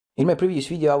In my previous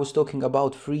video I was talking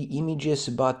about free images,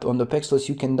 but on the Pexels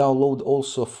you can download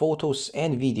also photos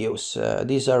and videos.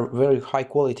 These are very high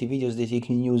quality videos that you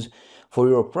can use for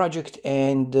your project,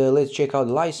 and let's check out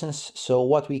the license. So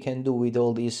what we can do with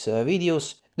all these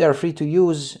videos: they are free to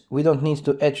use, we don't need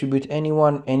to attribute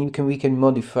anyone, and we can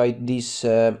modify these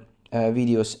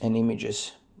videos and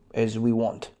images as we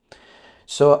want.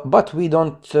 So but we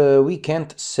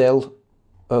can't sell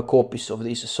copies of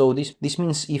this. So this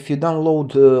means if you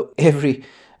download every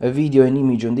video and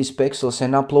image on these Pexels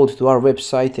and upload to our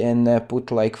website and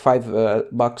put like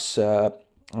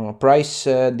 $5 price,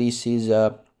 this is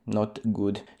not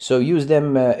good. So use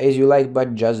them as you like,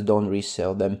 but just don't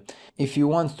resell them. If you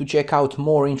want to check out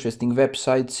more interesting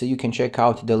websites, you can check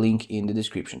out the link in the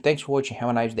description. Thanks for watching, have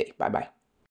a nice day, bye bye.